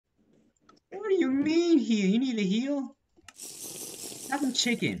do you mean heal? You need to heal? Have some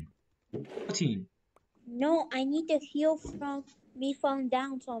chicken. Protein. No, I need to heal from me falling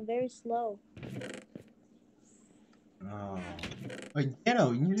down, so I'm very slow. Oh. Wait,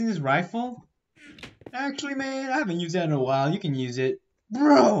 Ghetto, you using this rifle? Actually, man, I haven't used that in a while. You can use it.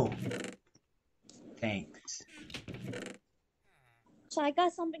 Bro! Thanks. So I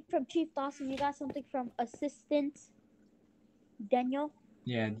got something from Chief Dawson. You got something from Assistant Daniel.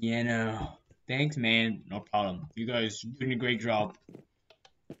 Yeah, Deanna. Thanks, man. No problem. You guys doing a great job.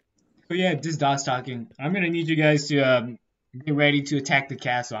 But yeah, this is Dot's talking. I'm gonna need you guys to get ready to attack the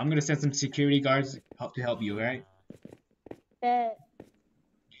castle. I'm gonna send some security guards to help you, alright? You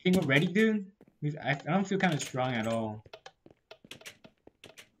think we're ready, dude? I don't feel kind of strong at all.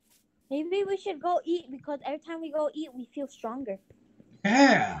 Maybe we should go eat because every time we go eat, we feel stronger.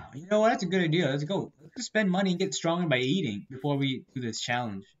 Yeah, you know what? That's a good idea. Let's go. Let's just spend money and get stronger by eating before we do this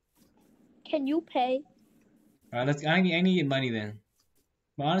challenge. Can you pay? Alright, let's. I need to get money then.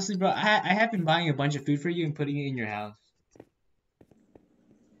 But honestly, bro, I have been buying a bunch of food for you and putting it in your house.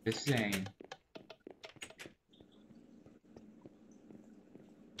 Just saying.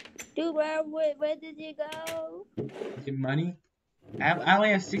 Dude, where did you go? Get money? I only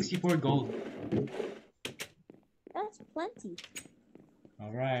have 64 gold. That's plenty.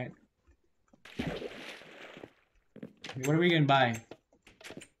 Alright. What are we gonna buy?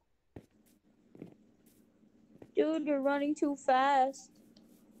 Dude, you're running too fast.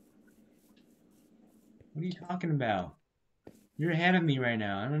 What are you talking about? You're ahead of me right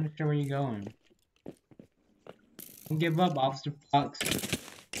now. I don't understand where you're going. Don't give up, Officer Fox.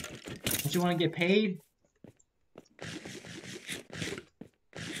 Don't you want to get paid?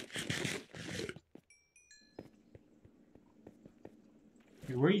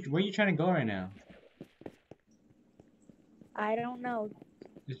 Where are you trying to go right now? I don't know.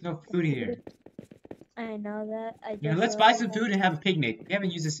 There's no food here. I know that. Yeah, let's buy some food and have a picnic. We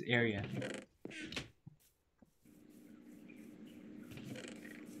haven't used this area.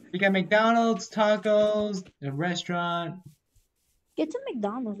 We got McDonald's, tacos, a restaurant. Get to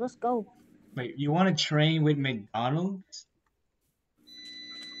McDonald's. Let's go. Wait, you want to train with McDonald's?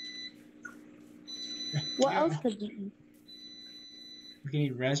 What else could we eat? We can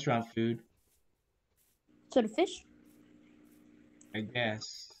eat restaurant food, So the fish? I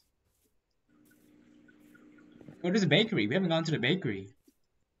guess. Oh, there's a bakery. We haven't gone to the bakery.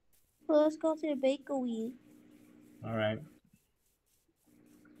 Well, let's go to the bakery. Alright.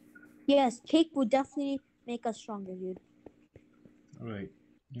 Yes, cake will definitely make us stronger, dude. Alright.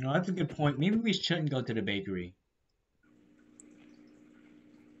 You know, that's a good point. Maybe we shouldn't go to the bakery.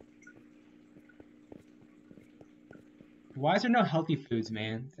 Why is there no healthy foods,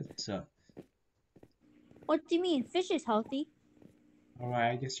 man? That sucks. What do you mean? Fish is healthy.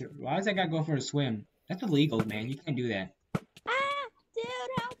 Alright, I guess you're... Why does that guy go for a swim? That's illegal, man. You can't do that. Ah! Dude,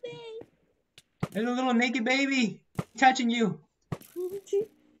 help me! There's a little naked baby touching you.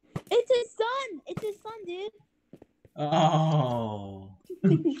 It's his son! It's his son, dude. Oh.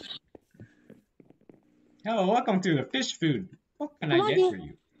 Hello, welcome to the fish food. What can I get for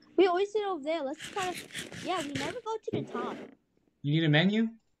you? We always sit over there. Let's try to... Yeah, we never go to the top. You need a menu?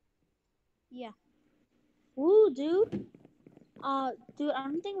 Yeah. Ooh, dude. Dude, I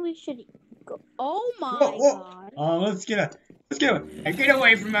don't think we should go... Oh my god. Oh, let's get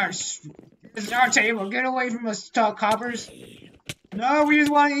away from us. This is our table. Get away from us, coppers. No, we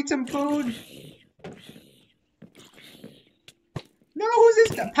just want to eat some food. No, who's this?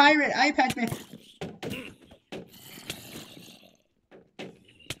 The pirate eye patch man.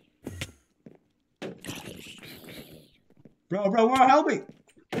 Bro, help me.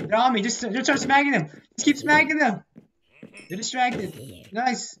 They're on me. Just start smacking them. Just keep smacking them. They're distracted.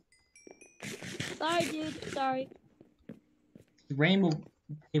 Nice. Sorry, dude. Sorry. The rainbow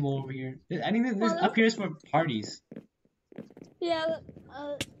table over here. I think this up here is for parties. Yeah.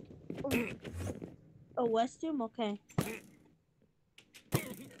 A restroom? Okay.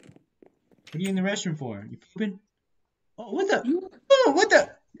 What are you in the restroom for? You pooping? Oh, what the? Oh, what the?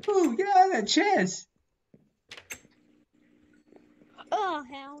 Oh, get out of that chest. Oh,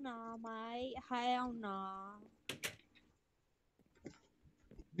 hell no, mate. Hell no.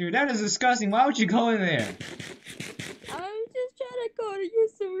 Dude, that is disgusting. Why would you go in there? I was just trying to go to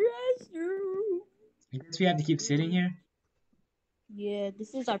use the restroom. I guess we have to keep sitting here? Yeah,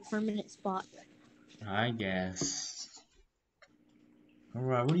 this is our permanent spot. I guess.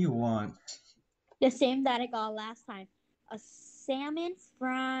 Alright, what do you want? The same that I got last time. A salmon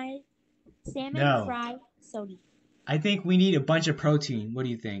fry soda. I think we need a bunch of protein. What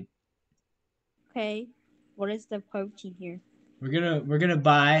do you think? Okay. What is the protein here? We're gonna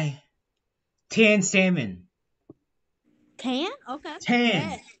buy 10 salmon. 10? Okay. 10.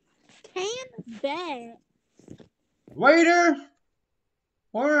 Bet. 10 bet. Waiter!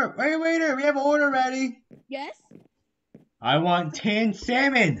 Order! Hey, waiter, we have an order ready. Yes? I want 10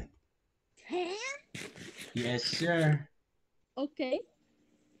 salmon. 10? Yes, sir. Okay.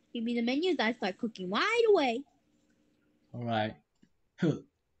 Give me the menus. I start cooking right away. All right. Huh.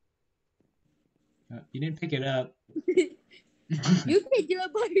 You didn't pick it up. You can do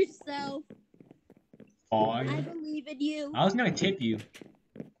it by yourself. I Fine. believe in you. I was gonna tip you.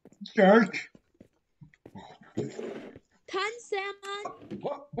 Jerk. 10 salmon.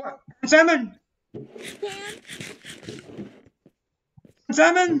 What? Salmon! 10.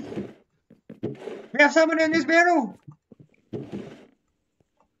 Salmon! We have salmon in this barrel!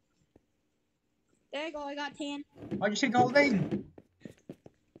 There you go. I got 10. Why'd you take the whole thing?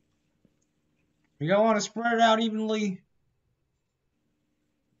 You don't want to spread it out evenly.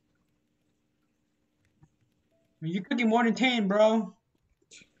 I mean, you're cooking more than 10, bro.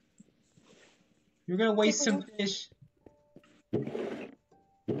 You're gonna waste some fish.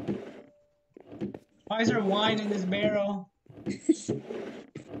 Why is there wine in this barrel?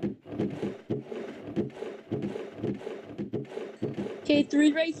 Okay,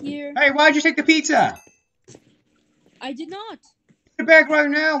 3 right here. Hey, why'd you take the pizza? I did not. Put it back right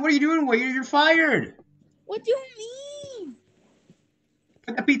now. What are you doing, waiter? You're fired. What do you mean?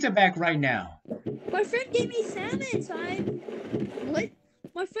 Put the pizza back right now. My friend gave me salmon, so I'm... What?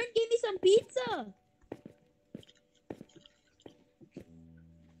 My friend gave me some pizza.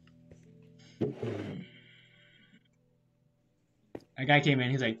 A guy came in.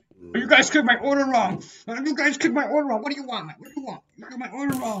 He's like, "Oh, you guys cooked my order wrong. You guys cooked my order wrong. What do you want? What do you want? You cooked my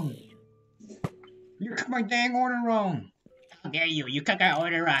order wrong. You cooked my dang order wrong. How dare you? You cooked our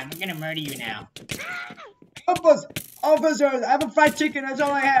order wrong. I'm gonna murder you now. Help us! Officer, I have a fried chicken. That's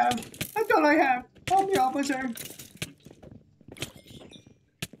all I have. That's all I have. Help me, officer.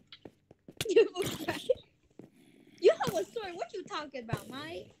 You have a story. What you talking about,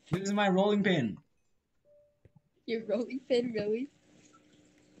 Mike? This is my rolling pin. Your rolling pin, really?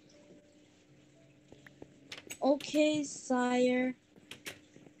 Okay, sire.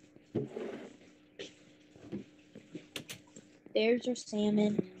 There's your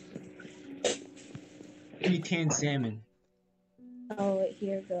salmon. Give me 10 salmon. Oh, wait,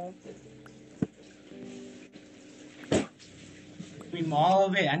 here we go. Give me all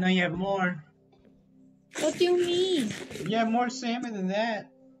of it. I know you have more. What do you mean? You have more salmon than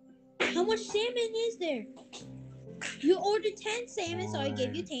that. How much salmon is there? You ordered 10 salmon, so I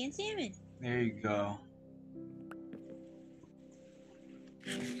gave you 10 salmon. There you go.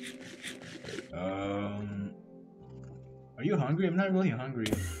 Are you hungry? I'm not really hungry.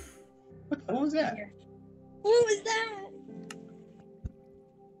 What was that? What was that?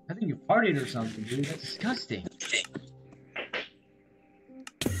 I think you partied or something, dude. That's disgusting.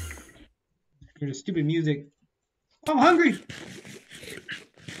 Hear the stupid music. I'm hungry.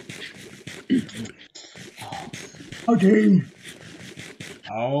 Okay.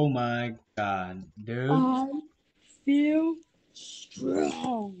 Oh my god, dude. I feel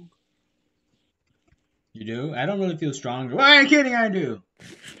strong. You do? I don't really feel stronger. Why are you kidding? I do.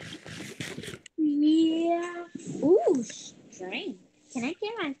 Yeah. Ooh, strength. Can I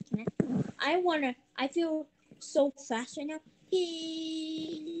get my? I feel so fast right now.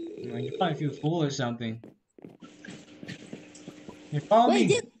 Well, you probably feel full or something. You follow me?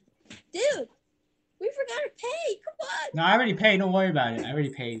 Wait, dude, we forgot to pay. Come on. No, I already paid. Don't worry about it. I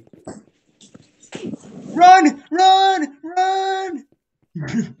already paid. Run! Run! Run!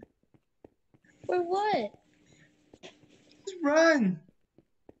 For what? Just run!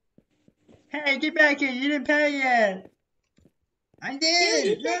 Hey, get back here! You didn't pay yet. I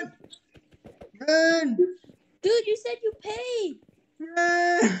did. Dude, Run! Run! Dude, you said you paid.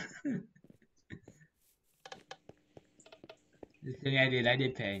 Run! Just kidding, I did. I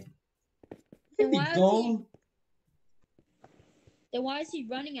did pay. Then Go. why is he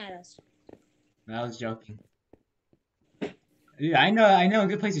running at us? I was joking. Dude, I know a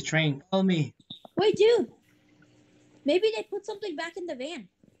good place to train. Follow me. Wait, dude. Maybe they put something back in the van.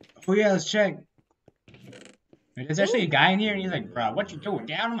 Oh yeah, let's check. There's actually a guy in here, and he's like, "Bro, what you doing?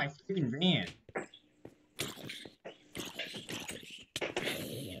 Get out of my freaking van!"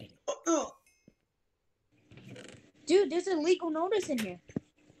 Dude, there's a legal notice in here.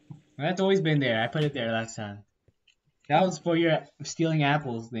 Well, that's always been there. I put it there last time. That was for your stealing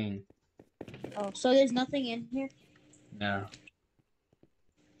apples thing. Oh, so there's nothing in here? No.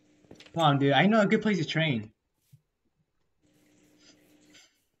 Come on, dude. I know a good place to train.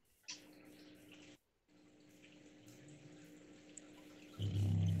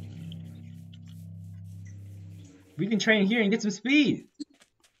 We can train here and get some speed.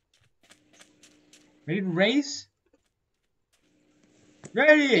 Ready to race?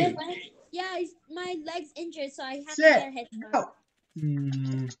 Ready! Yeah, my leg's injured, so I have to Set! get a head start. Go!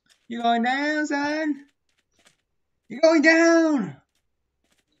 You going down, son? You're going down!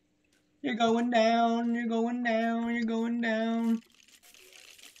 You're going down, you're going down, you're going down.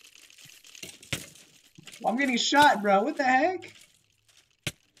 Oh, I'm getting shot, bro. What the heck?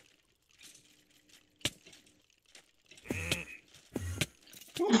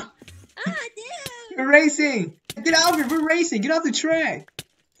 Ah, damn! We're racing! Get out of here! We're racing! Get off the track!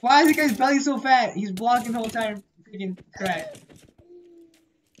 Why is the guy's belly so fat? He's blocking the whole entire freaking track.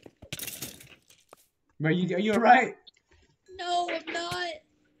 Bro, are you alright? No, I'm not.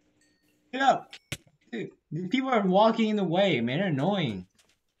 Get up! Dude, these people are walking in the way, man. They're annoying.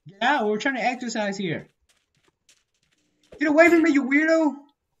 Get out! We're trying to exercise here. Get away from me, you weirdo!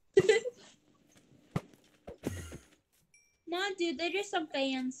 Nah, dude, they're just some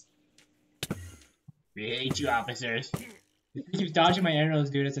fans. We hate you, officers. You keep dodging my arrows,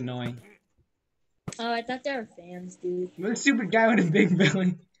 dude. It's annoying. Oh, I thought they were fans, dude. What a stupid guy with a big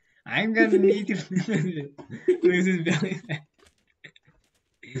belly. I'm gonna need to lose his belly.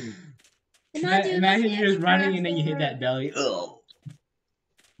 Imagine you're just running and then you hit that belly. Ugh.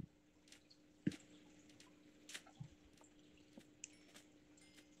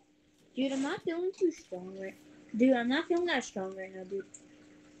 Dude, I'm not feeling too strong right. Dude, I'm not feeling that strong right now, dude.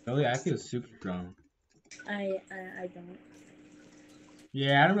 Really, I feel super strong. I don't.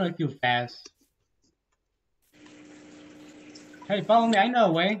 Yeah, I don't really feel fast. Hey, follow me. I know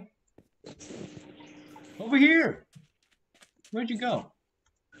a way. Over here. Where'd you go?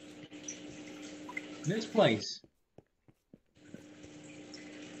 This place.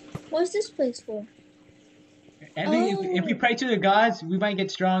 What's this place for? I think if we pray to the gods, we might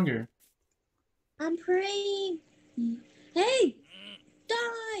get stronger. I'm praying. Hey,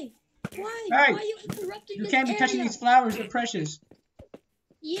 die! Why? Hey, Why are you interrupting you this can't be touching area? these flowers. They're precious.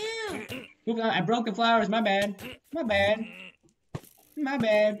 Yeah. Oops, I broke the flowers. My bad. My bad. My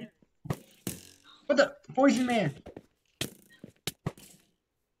bad. What the? Poison man.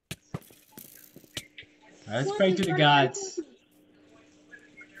 Let's pray to the gods.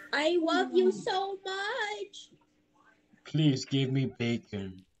 I love you so much. Please give me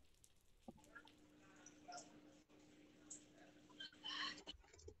bacon.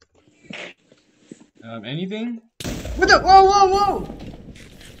 Anything? What the? Whoa, whoa, whoa!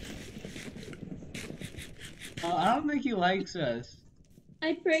 I don't think he likes us.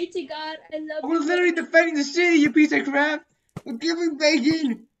 I pray to God. I love We're you. literally defending the city, you piece of crap! We're giving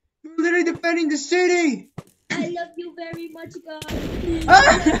bacon! We're literally defending the city! I love you very much, God.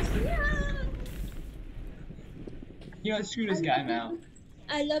 Ah! Yeah. You know, screw this guy now.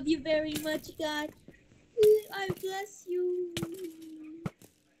 I love you very much, God. I bless you.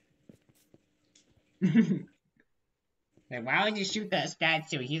 Like, why would you shoot that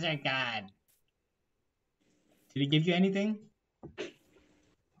statue? He's our god. Did he give you anything?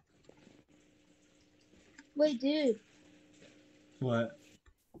 Wait, dude. What?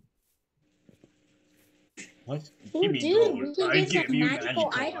 What? Oh, Give me dude, gold. we can I get give some you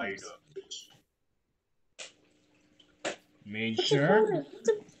magical items. Made Put some sure? gold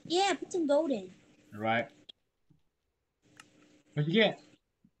in. Put some gold in. Right. What'd you get?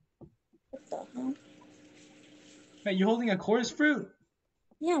 What the hell? Hey, you're holding a chorus fruit?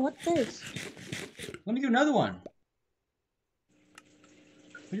 Yeah, what's this? Let me do another one.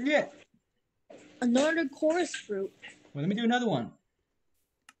 What'd you get? Another chorus fruit. Well, let me do another one.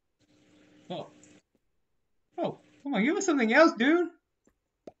 Oh. Oh, come on, give us something else, dude.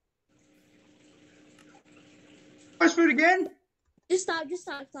 Chorus fruit again? Just stop.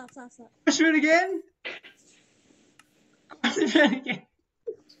 Chorus fruit again? Chorus fruit again?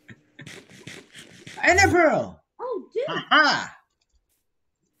 Ender pearl! Oh, dude. Aha!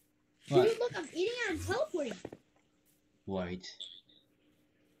 What? Dude, look, I'm eating it and teleporting. Wait.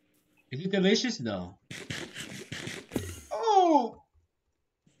 Is it delicious though? Oh!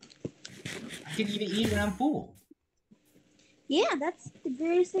 I can even eat it when I'm full. Yeah, that's the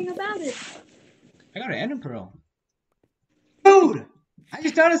greatest thing about it. I got an ender pearl. Dude! I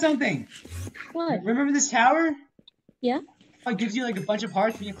just thought of something! What? Remember this tower? Yeah. Oh, it gives you like a bunch of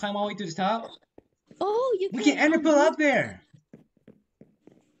hearts when you climb all the way to the top. Oh, you We can ender pearl up there!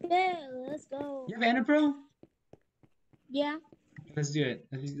 Yeah, let's go. You have ender pearl? Yeah. Let's do it.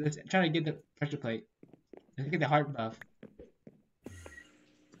 Let's try to get the pressure plate. Let's get the heart buff.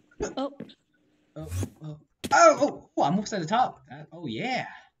 Oh. Oh, I'm almost at the top. Oh, yeah.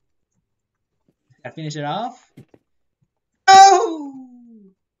 Gotta finish it off. Oh!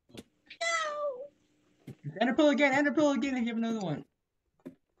 No! Ender pearl again, ender pearl again, and you have another one.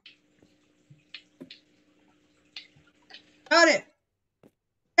 Got it!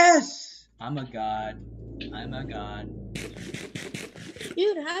 Yes! I'm a god. I'm a god.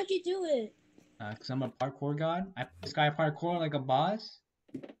 Dude, how'd you do it? Cause I'm a parkour god. I play sky parkour like a boss.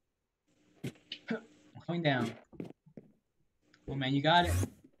 I'm coming down. Oh man, you got it.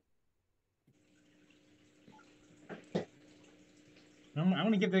 I'm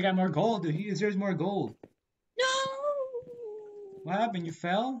gonna give the guy more gold, dude. He deserves more gold. No! What happened? You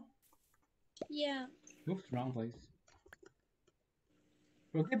fell? Yeah. Oops, wrong place.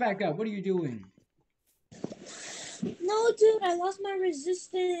 Bro, get back up. What are you doing? No, dude, I lost my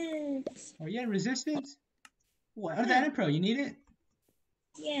resistance. Oh, yeah, resistance? What? Oh, the Yeah. Ender Pearl. You need it?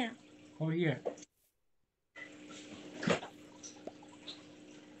 Yeah. Over here.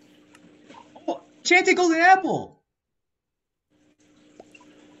 Oh, enchanted golden apple!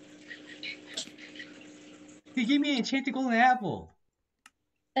 He gave me an enchanted golden apple.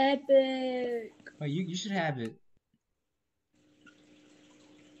 Epic. Oh, you should have it.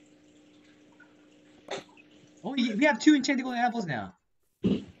 Oh, we have 2 enchanted golden apples now.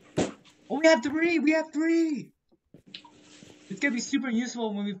 Oh, we have 3! We have 3! It's gonna be super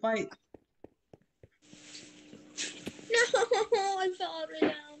useful when we fight. No, I fell all the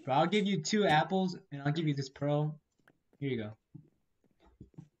way down. Bro, I'll give you 2 apples, and I'll give you this pearl. Here you go.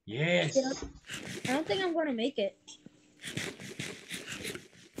 Yes! I don't think I'm gonna make it.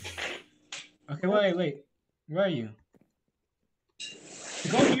 Okay, wait. Where are you?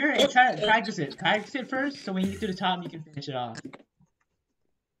 Go here and try to practice it. Practice it first, so when you get to the top, you can finish it off.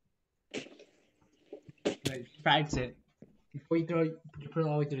 Wait, practice it before you throw your pearl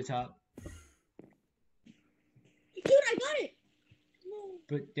all the way to the top. Dude, I got it. No.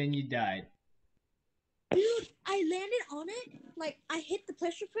 But then you died. Dude, I landed on it. Like, I hit the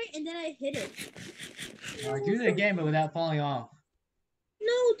pressure plate and then I hit it. Do it again, but without falling off.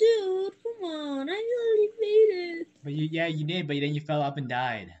 No, dude, come on. I already made it. But you did, but then you fell up and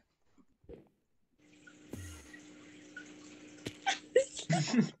died.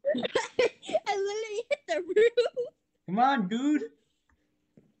 I literally hit the roof. Come on, dude.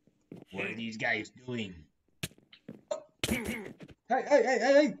 What are these guys doing?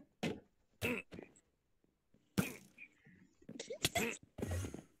 Hey!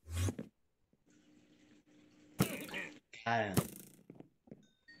 Got him.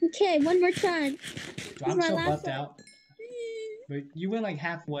 Okay, one more time. So I'm so buffed out. But you went like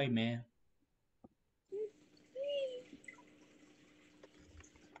halfway, man.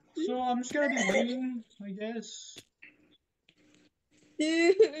 So I'm just gonna be waiting, I guess.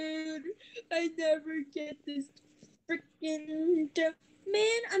 Dude, I never get this freaking jump.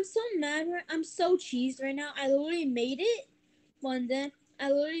 Man, I'm so mad. I'm so cheesed right now. I literally made it, but then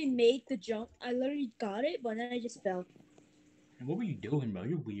I literally made the jump. I literally got it, but then I just fell. What were you doing, bro?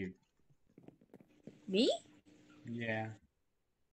 You're weird. Me? Yeah.